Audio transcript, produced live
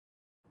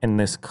In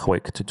this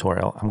quick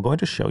tutorial, I'm going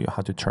to show you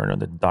how to turn on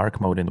the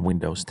dark mode in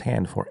Windows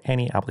 10 for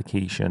any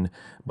application,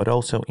 but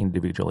also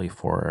individually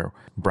for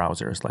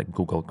browsers like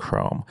Google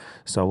Chrome.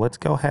 So let's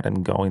go ahead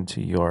and go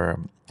into your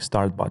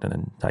Start button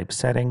and type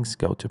Settings,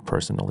 go to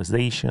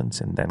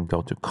Personalizations, and then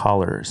go to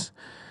Colors.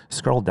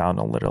 Scroll down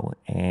a little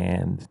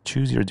and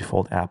choose your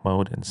default app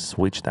mode and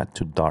switch that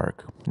to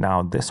dark.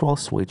 Now, this will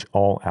switch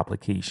all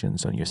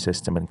applications on your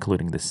system,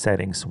 including the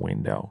settings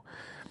window.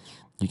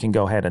 You can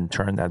go ahead and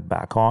turn that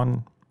back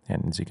on.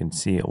 And as you can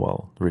see, it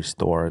will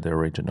restore the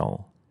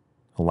original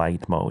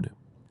light mode.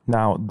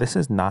 Now, this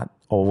is not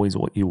always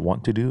what you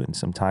want to do, and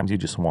sometimes you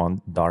just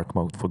want dark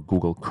mode for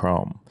Google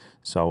Chrome.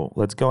 So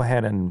let's go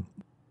ahead and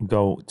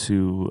go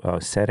to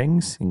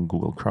Settings in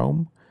Google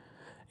Chrome,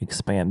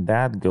 expand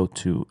that, go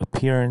to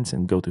Appearance,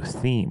 and go to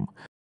Theme.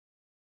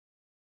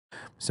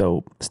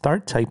 So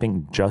start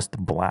typing just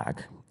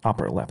black,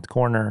 upper left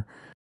corner,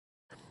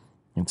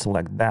 and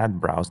select that,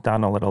 browse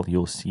down a little,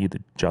 you'll see the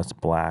just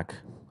black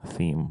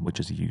theme, which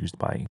is used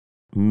by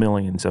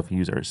millions of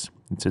users.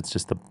 It's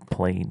just a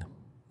plain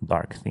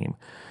dark theme.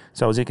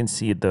 So as you can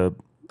see, the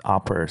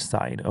upper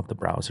side of the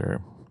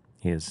browser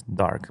is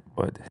dark.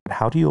 But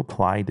how do you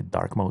apply the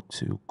dark mode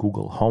to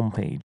Google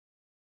homepage?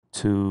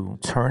 To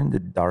turn the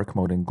dark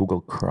mode in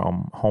Google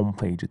Chrome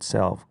homepage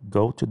itself,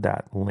 go to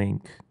that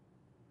link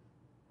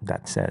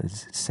that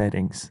says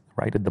Settings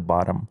right at the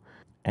bottom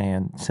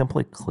and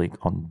simply click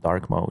on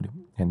dark mode,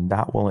 and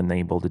that will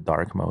enable the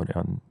dark mode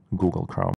on Google Chrome.